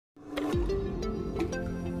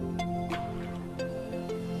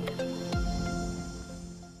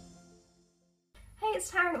it's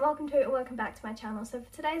Tara and welcome back to my channel. So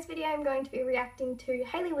for today's video I'm going to be reacting to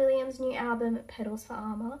Hayley Williams' new album Petals for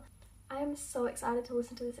Armor. I'm so excited to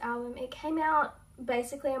listen to this album. It came out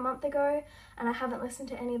basically a month ago and I haven't listened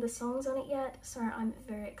to any of the songs on it yet, so I'm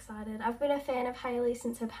very excited. I've been a fan of Hayley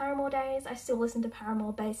since her Paramore days. I still listen to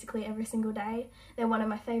Paramore basically every single day. They're one of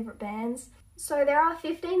my favourite bands. So there are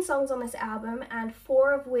 15 songs on this album and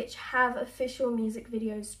 4 of which have official music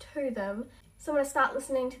videos to them. So I'm going to start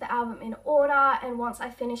listening to the album in order, and once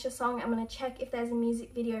I finish a song I'm going to check if there's a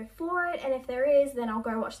music video for it, and if there is then I'll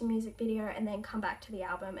go watch the music video and then come back to the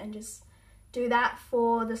album and just do that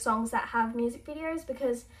for the songs that have music videos,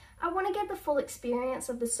 because I want to get the full experience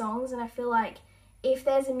of the songs, and I feel like if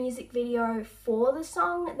there's a music video for the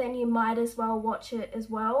song then you might as well watch it as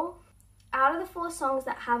well. Out of the 4 songs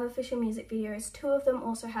that have official music videos, 2 of them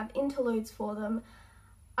also have interludes for them.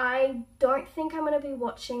 I don't think I'm going to be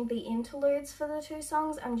watching the interludes for the 2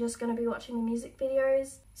 songs, I'm just going to be watching the music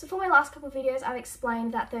videos. So for my last couple of videos I've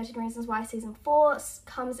explained that 13 Reasons Why Season 4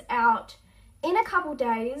 comes out in a couple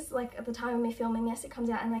days, like at the time of me filming this it comes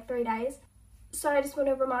out in like 3 days. So I just want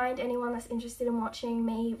to remind anyone that's interested in watching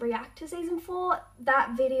me react to Season 4,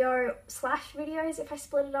 that video / videos, if I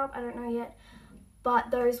split it up, I don't know yet, but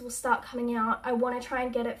those will start coming out. I want to try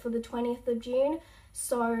and get it for the 20th of June.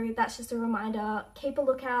 So that's just a reminder, keep a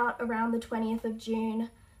lookout around the 20th of June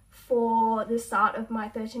for the start of my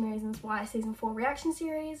 13 Reasons Why Season 4 reaction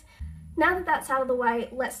series. Now that that's out of the way,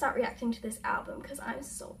 let's start reacting to this album because I'm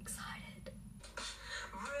so excited.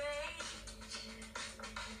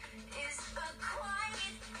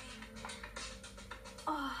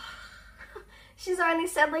 Oh, she's only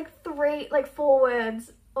said like 4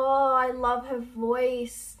 words. Oh, I love her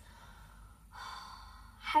voice.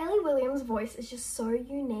 Hayley Williams' voice is just so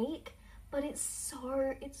unique, but it's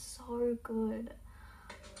so good.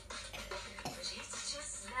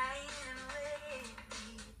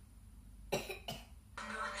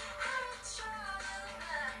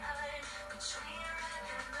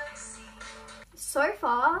 So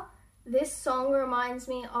far, this song reminds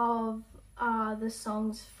me of the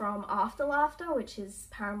songs from After Laughter, which is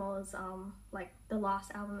Paramore's like the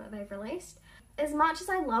last album that they've released. As much as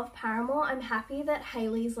I love Paramore, I'm happy that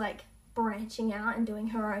Hayley's like branching out and doing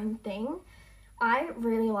her own thing. I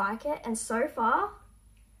really like it, and so far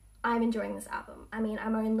I'm enjoying this album. I mean,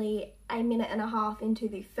 I'm only a minute and a half into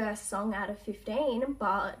the first song out of 15,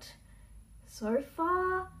 but so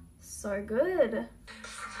far so good.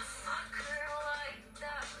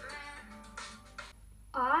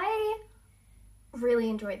 I really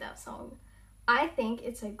enjoyed that song. I think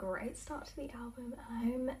it's a great start to the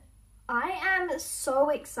album. I am so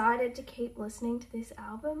excited to keep listening to this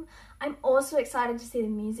album. I'm also excited to see the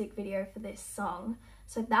music video for this song.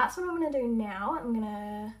 So that's what I'm going to do now. I'm going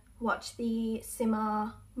to watch the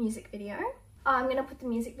Simmer music video. I'm going to put the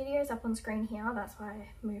music videos up on screen here. That's why I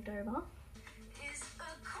moved over.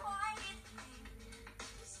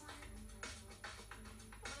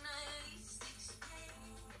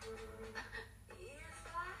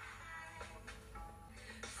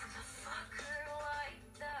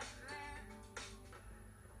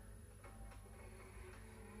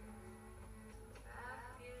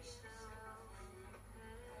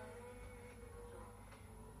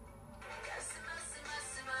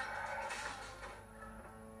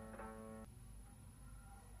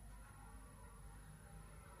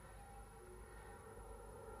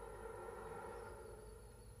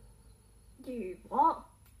 You what?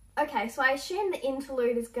 Okay, so I assume the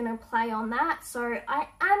interlude is gonna play on that, so I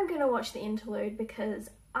am gonna watch the interlude because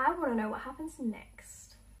I want to know what happens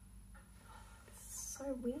next. It's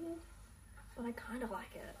so weird, but I kind of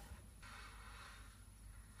like it.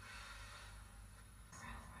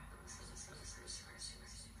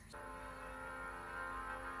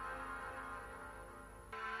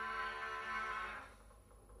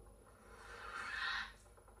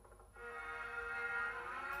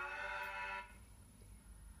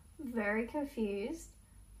 Very confused,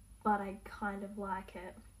 but I kind of like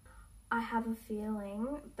it. I have a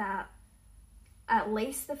feeling that at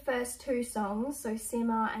least the first 2 songs, so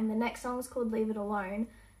Simmer and the next song is called Leave It Alone,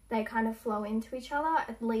 they kind of flow into each other,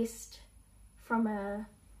 at least from a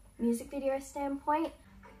music video standpoint.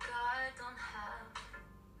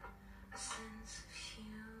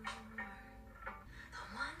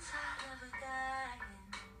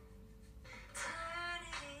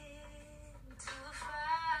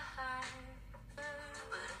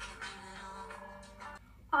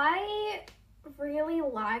 I really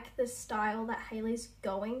like the style that Hayley's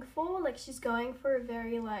going for. Like, she's going for a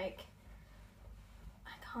very like,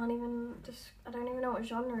 I don't even know what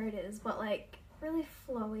genre it is, but like really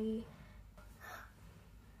flowy.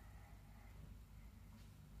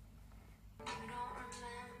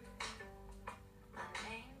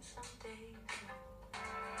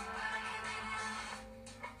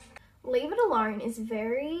 Leave It Alone is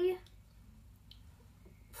very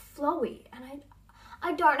flowy, and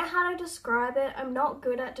I don't know how to describe it. I'm not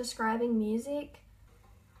good at describing music.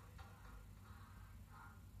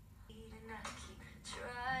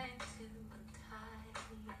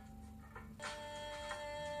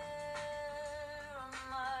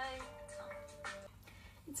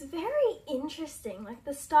 It's very interesting, like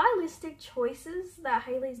the stylistic choices that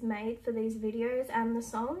Hayley's made for these videos and the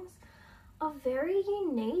songs are very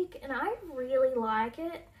unique, and I really like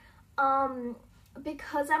it.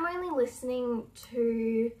 Because I'm only listening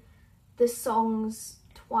to the songs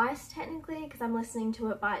twice technically, because I'm listening to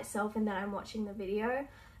it by itself and then I'm watching the video.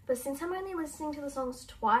 But since I'm only listening to the songs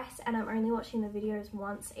twice and I'm only watching the videos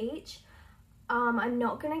once each, I'm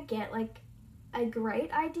not gonna get like a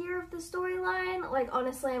great idea of the storyline. Like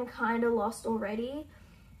honestly, I'm kind of lost already,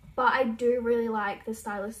 but I do really like the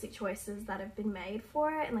stylistic choices that have been made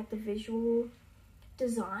for it and like the visual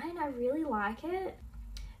design. I really like it.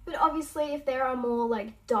 But obviously if there are more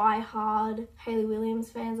like die-hard Hayley Williams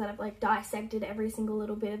fans that have like dissected every single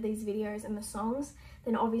little bit of these videos and the songs,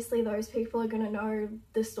 then obviously those people are gonna know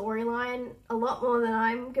the storyline a lot more than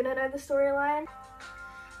I'm gonna know the storyline.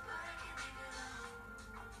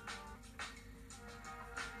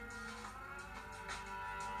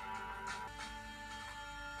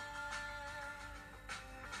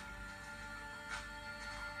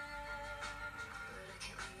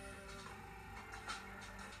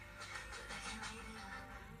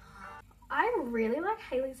 I really like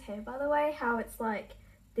Hayley's hair, by the way, how it's like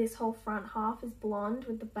this whole front half is blonde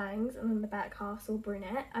with the bangs and then the back half's all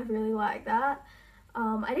brunette. I really like that.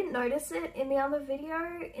 I didn't notice it in the other video,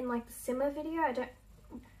 in like the Simmer video.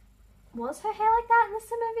 Was her hair like that in the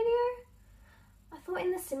Simmer video? I thought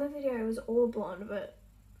in the Simmer video it was all blonde, but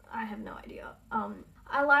I have no idea.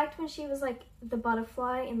 I liked when she was like the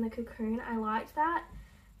butterfly in the cocoon. I liked that.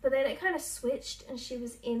 But then it kind of switched and she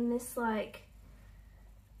was in this like,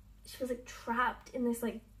 she was like trapped in this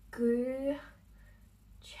like goo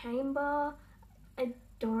chamber. I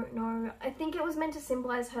don't know. I think it was meant to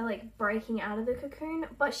symbolize her like breaking out of the cocoon,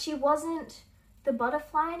 but she wasn't the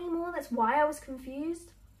butterfly anymore. That's why I was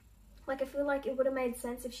confused. Like I feel like it would have made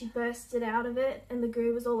sense if she bursted out of it and the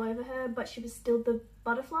goo was all over her, but she was still the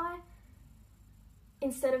butterfly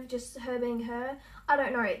instead of just her being her. I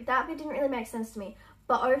don't know. That bit didn't really make sense to me,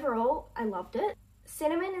 but overall I loved it.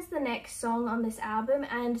 Cinnamon is the next song on this album,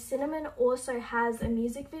 and Cinnamon also has a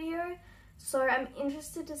music video, so I'm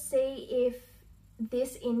interested to see if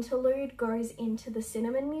this interlude goes into the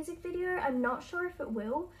Cinnamon music video. I'm not sure if it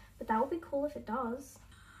will, but that would be cool if it does.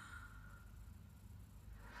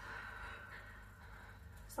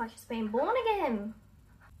 It's like she's been born again.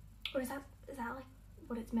 Or is that like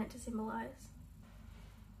what it's meant to symbolize?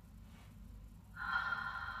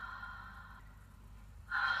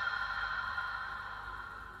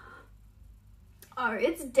 Oh,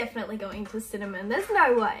 it's definitely going to Cinnamon. There's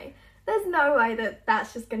no way. There's no way that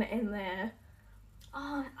that's just gonna end there.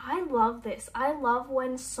 Oh, I love this. I love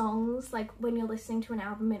when songs, like when you're listening to an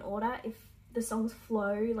album in order, if the songs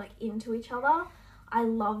flow like into each other. I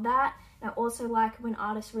love that. And I also like when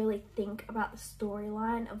artists really think about the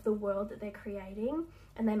storyline of the world that they're creating,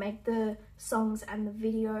 and they make the songs and the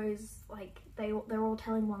videos like they're all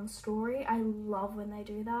telling one story. I love when they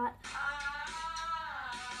do that.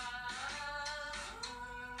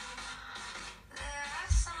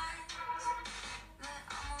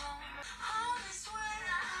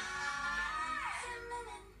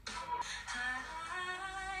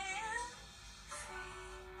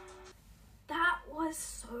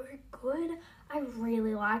 So good. I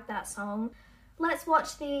really like that song. Let's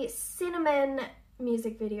watch the Cinnamon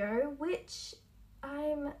music video, which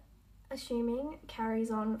I'm assuming carries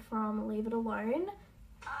on from Leave It Alone.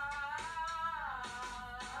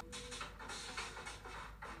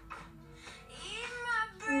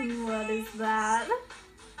 What is that?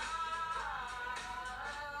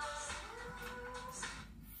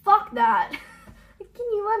 Fuck that. Can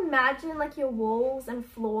you imagine like your walls and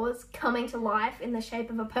floors coming to life in the shape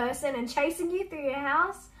of a person and chasing you through your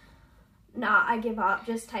house? Nah, I give up.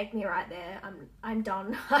 Just take me right there. I'm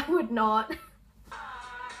done. I would not.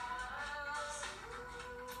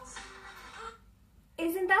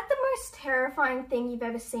 Isn't that the most terrifying thing you've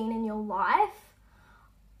ever seen in your life?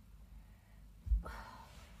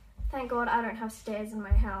 Thank God I don't have stairs in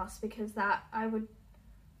my house, because that I would...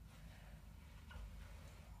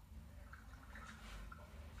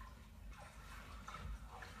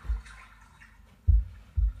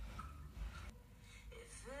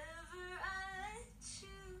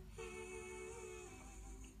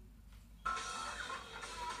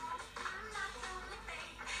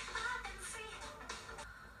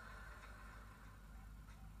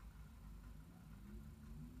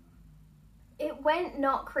 it went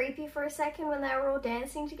not creepy for a second when they were all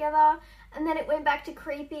dancing together, and then it went back to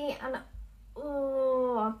creepy, and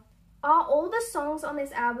oh, are all the songs on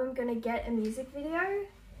this album gonna get a music video?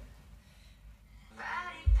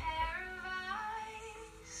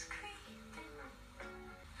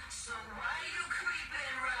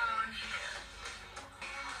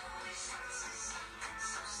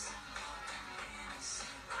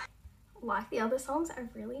 Like the other songs, I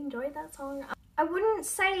really enjoyed that song. I wouldn't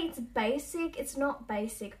say it's basic, it's not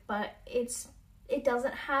basic, but it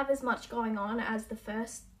doesn't have as much going on as the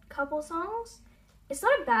first couple songs. It's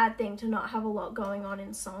not a bad thing to not have a lot going on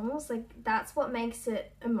in songs, like that's what makes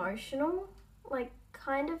it emotional. Like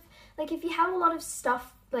kind of, like if you have a lot of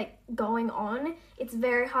stuff like going on, it's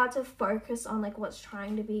very hard to focus on like what's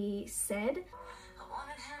trying to be said.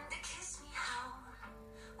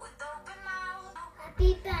 I'll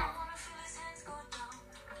be back.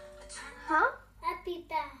 Huh? I'll be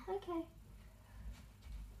back. Okay.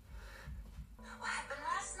 What happened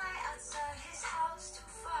last night outside his house? Too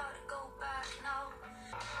far to go back now.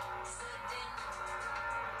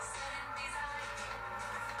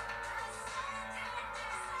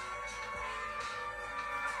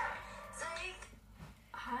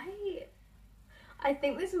 I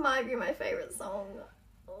think this might be my favorite song.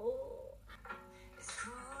 Oh.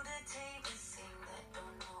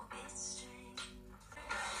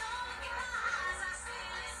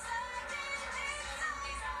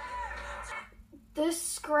 The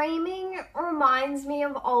screaming reminds me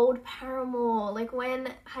of old Paramore, like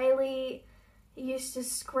when Hayley used to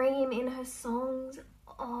scream in her songs.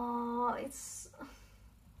 Oh,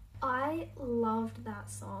 I loved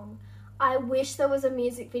that song. I wish there was a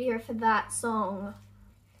music video for that song.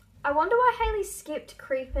 I wonder why Hayley skipped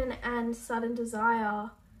Creepin' and Sudden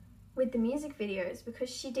Desire with the music videos,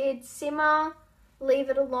 because she did Simmer,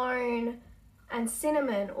 Leave It Alone, and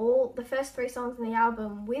Cinnamon, all the first 3 songs in the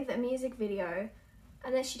album with a music video,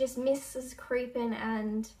 and then she just misses Creepin'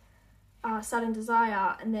 and Sudden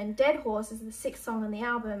Desire, and then Dead Horse is the 6th song on the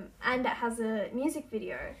album, and it has a music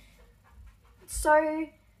video. So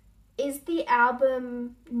is the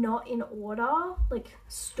album not in order, like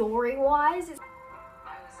story-wise? I was in a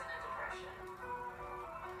depression.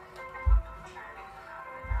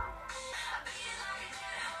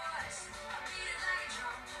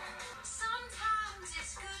 Sometimes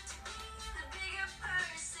it's good to be the bigger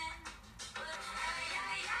person.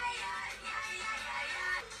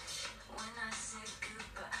 When I said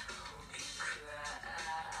goodbye, I hope you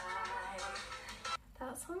cry.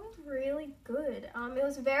 That song is really good. It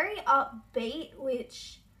was very upbeat,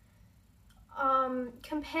 which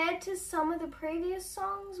compared to some of the previous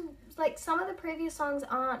songs, like some of the previous songs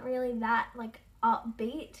aren't really that like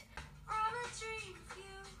upbeat. On a dream of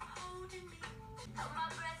you holding me, held my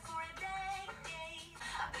breath for a decade. I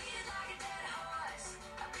beat it like a dead horse,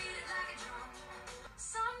 I beat it like a drum.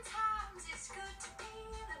 Sometimes it's good to be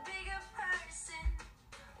the bigger person.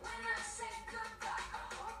 When I say goodbye, I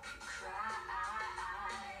hope you cry.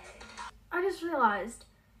 I just realised,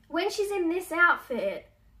 when she's in this outfit,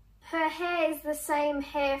 her hair is the same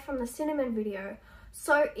hair from the Cinnamon video.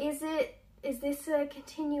 So is this a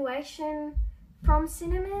continuation from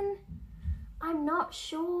Cinnamon? I'm not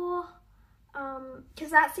sure,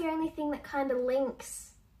 because that's the only thing that kind of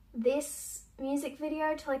links this music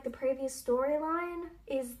video to like the previous storyline,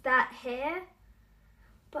 is that hair.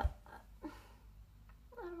 But I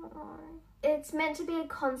don't know. It's meant to be a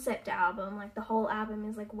concept album, like the whole album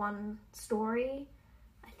is like one story.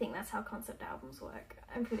 I think that's how concept albums work,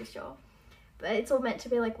 I'm pretty sure. But it's all meant to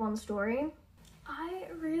be like one story. I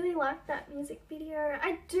really like that music video.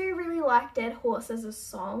 I do really like Dead Horse as a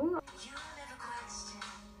song. You'll never question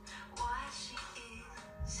why she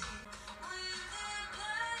is here. When the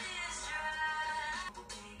blood is dry, who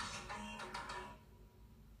could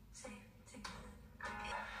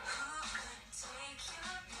take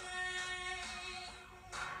your place?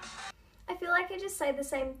 I feel like I just say the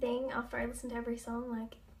same thing after I listen to every song,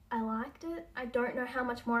 like I liked it. I don't know how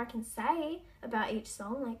much more I can say about each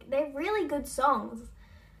song. Like, they're really good songs.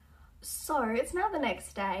 So it's now the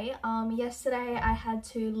next day. Yesterday I had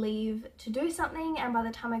to leave to do something, and by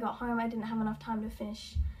the time I got home I didn't have enough time to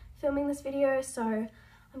finish filming this video, so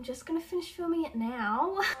I'm just gonna finish filming it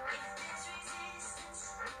now.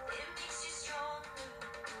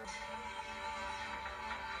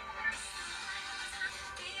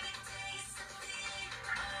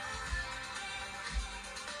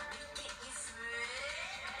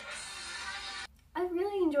 I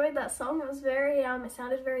really enjoyed that song. It was very, it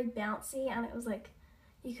sounded very bouncy, and it was like,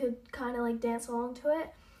 you could kind of like dance along to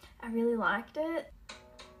it. I really liked it.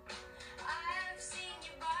 I've seen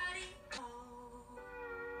your body,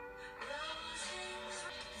 those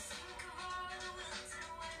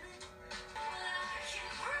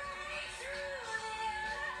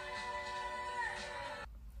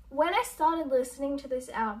when I started listening to this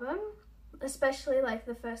album, especially like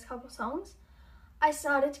the first couple songs, I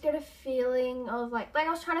started to get a feeling of like I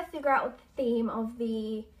was trying to figure out what the theme of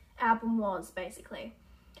the album was, basically.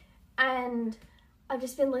 And I've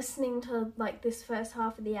just been listening to like this first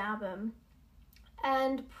half of the album,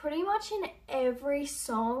 and pretty much in every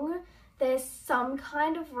song there's some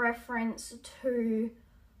kind of reference to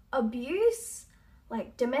abuse,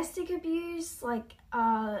 like domestic abuse. Like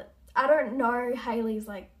I don't know Hayley's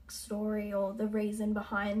like story or the reason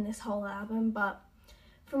behind this whole album, but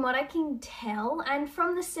from what I can tell, and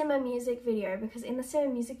from the Simmer music video, because in the Simmer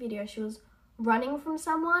music video she was running from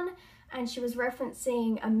someone and she was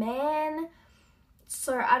referencing a man.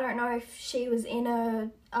 So I don't know if she was in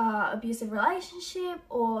a abusive relationship,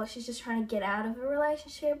 or she's just trying to get out of a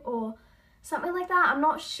relationship or something like that. I'm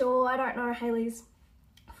not sure. I don't know Hayley's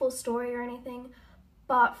full story or anything,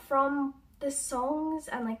 but from the songs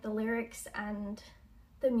and like the lyrics and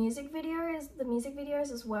the music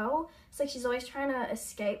videos as well, it's like she's always trying to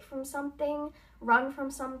escape from something, run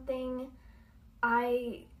from something.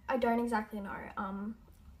 I don't exactly know.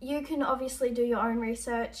 You can obviously do your own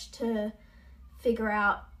research to figure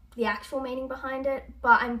out the actual meaning behind it,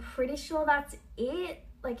 but I'm pretty sure that's it.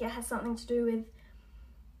 Like it has something to do with,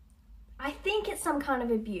 I think it's some kind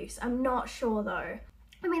of abuse. I'm not sure though.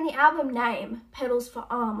 I mean, the album name, Petals for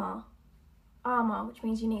Armor, which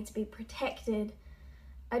means you need to be protected.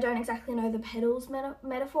 I don't exactly know the petals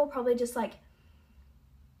metaphor, probably just like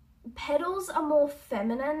petals are more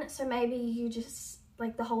feminine, so maybe you just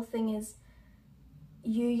like the whole thing is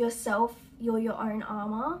you yourself, you're your own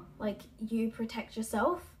armor, like you protect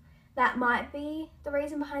yourself. That might be the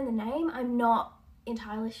reason behind the name. I'm not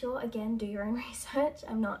entirely sure. Again, do your own research.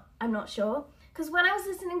 I'm not sure. Because when I was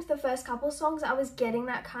listening to the first couple of songs, I was getting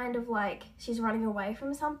that kind of like she's running away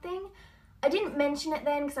from something. I didn't mention it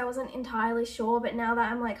then because I wasn't entirely sure, but now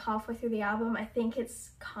that I'm like halfway through the album, I think it's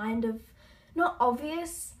kind of not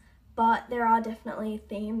obvious, but there are definitely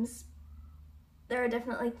themes. There are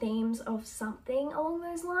definitely themes of something along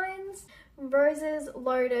those lines. Roses,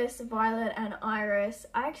 Lotus, Violet, and Iris.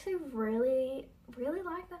 I actually really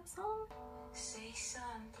like that song. Say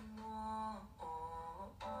something more.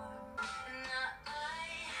 Now I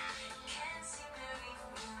can't seem to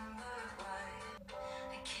remember why.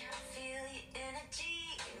 I can't feel your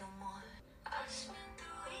energy no more. I spent the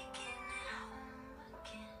weekend at home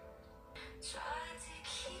again. Try to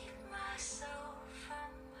keep myself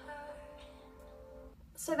from hurting.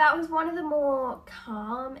 So that was one of the more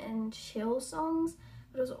calm and chill songs,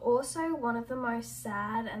 but it was also one of the most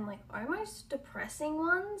sad and like almost depressing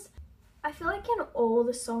ones. I feel like in all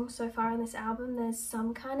the songs so far in this album, there's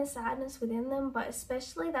some kind of sadness within them, but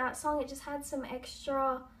especially that song, it just had some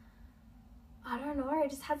extra, I don't know,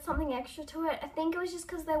 it just had something extra to it. I think it was just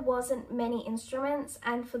because there wasn't many instruments,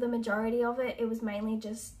 and for the majority of it, it was mainly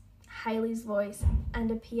just Hayley's voice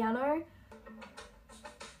and a piano.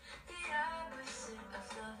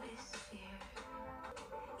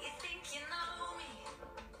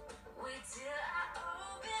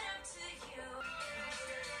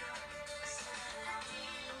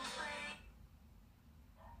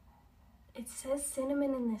 It says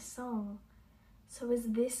cinnamon in this song. So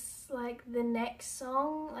is this like the next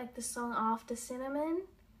song, like the song after Cinnamon?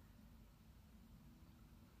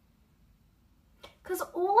 Because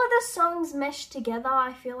all of the songs mesh together,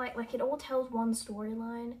 I feel like it all tells one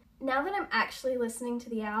storyline. Now that I'm actually listening to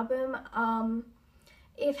the album,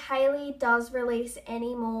 if Hayley does release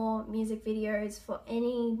any more music videos for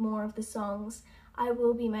any more of the songs, I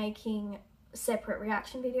will be making separate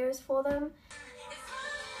reaction videos for them.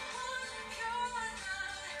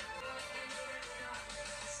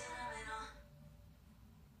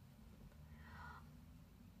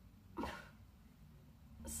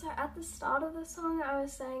 So at the start of the song, I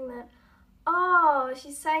was saying that, oh,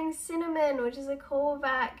 she's saying cinnamon, which is a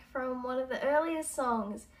callback from one of the earliest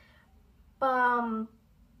songs. But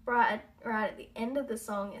right at the end of the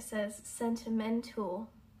song, it says sentimental.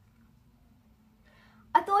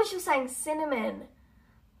 I thought she was saying cinnamon.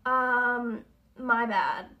 My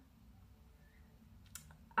bad.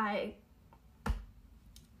 I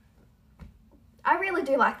really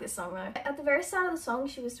do like this song though. At the very start of the song,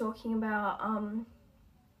 she was talking about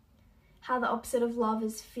how the opposite of love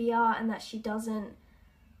is fear, and that she doesn't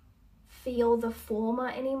feel the former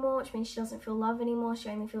anymore, which means she doesn't feel love anymore, she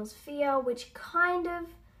only feels fear, which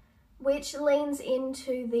leans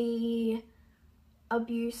into the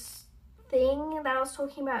abuse thing that I was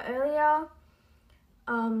talking about earlier.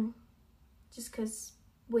 Just because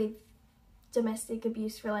with domestic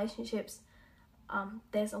abuse relationships,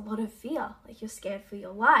 there's a lot of fear, like you're scared for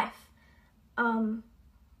your life.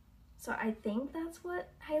 So I think that's what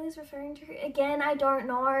Hayley's referring to. Again, I don't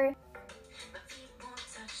know. My feet won't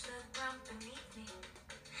touch the ground beneath me.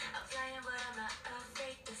 I'm flying, but I'm not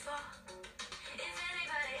afraid to fall. If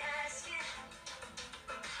anybody asks you,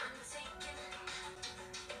 I'm taking.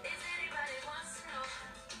 If anybody wants to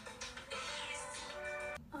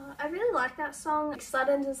know, I really like that song,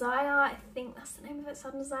 Sudden Desire. I think that's the name of it,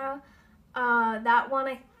 Sudden Desire. That one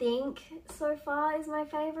I think so far is my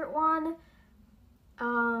favourite one.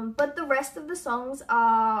 But the rest of the songs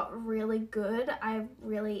are really good. I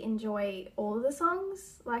really enjoy all of the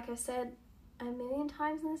songs, like I said a million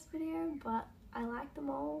times in this video, but I like them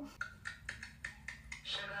all.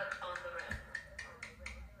 sugar on the rim.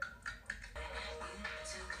 You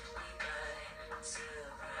took me by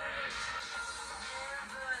surprise.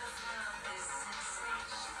 Never felt this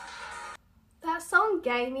sensation. That song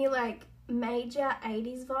gave me like major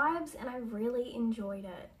 80s vibes and I really enjoyed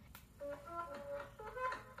it.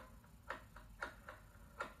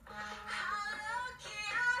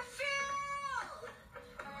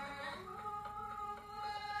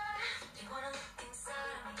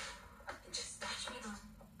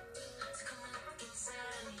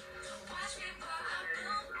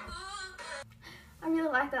 I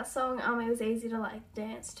really like that song. It was easy to like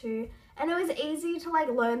dance to, and it was easy to like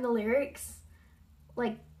learn the lyrics.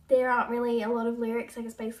 Like there aren't really a lot of lyrics, like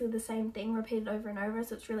it's basically the same thing repeated over and over,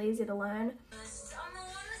 so it's really easy to learn.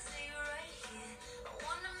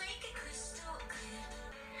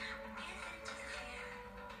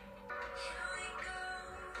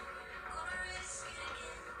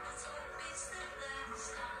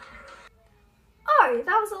 Oh,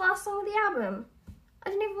 that was the last song of the album. I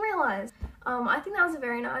didn't even realise. I think that was a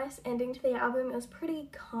very nice ending to the album. It was pretty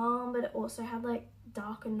calm, but it also had like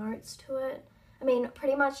darker notes to it. I mean,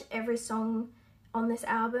 pretty much every song on this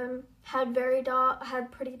album had pretty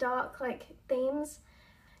dark like themes.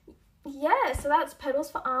 Yeah, so that's Petals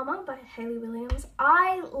for Armour by Hayley Williams.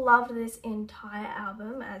 I loved this entire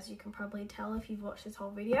album, as you can probably tell if you've watched this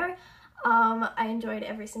whole video. I enjoyed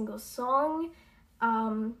every single song.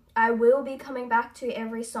 I will be coming back to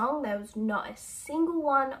every song. There was not a single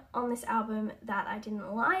one on this album that I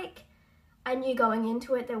didn't like. I knew going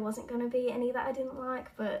into it there wasn't going to be any that I didn't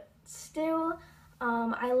like, but still,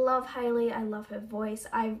 I love Hayley. I love her voice.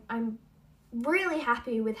 I'm really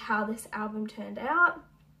happy with how this album turned out.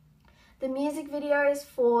 The music videos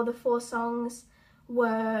for the 4 songs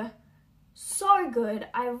were so good.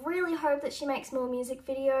 I really hope that she makes more music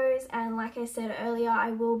videos, and like I said earlier,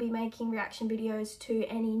 I will be making reaction videos to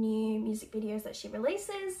any new music videos that she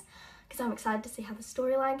releases because I'm excited to see how the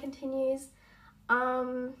storyline continues.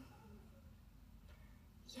 Yeah,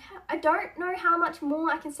 I don't know how much more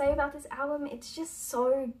I can say about this album. It's just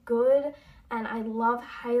so good and I love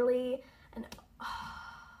Hayley and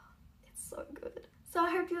it's so good. So I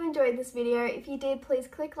hope you enjoyed this video. If you did, please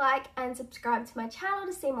click like and subscribe to my channel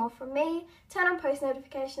to see more from me. Turn on post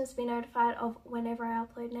notifications to be notified of whenever I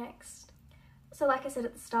upload next. So like I said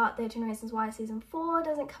at the start, 13 Reasons Why Season 4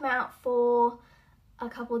 doesn't come out for a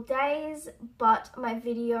couple of days, but my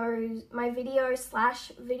videos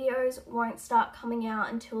won't start coming out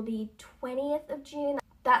until the 20th of June.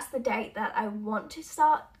 That's the date that I want to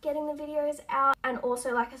start getting the videos out. And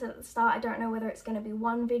also, like I said at the start, I don't know whether it's going to be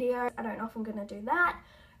one video. I don't know if I'm going to do that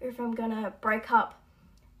or if I'm going to break up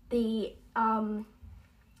the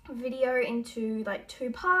video into like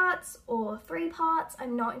 2 parts or 3 parts.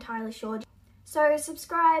 I'm not entirely sure. So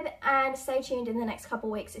subscribe and stay tuned in the next couple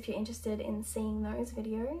weeks if you're interested in seeing those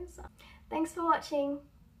videos. Thanks for watching.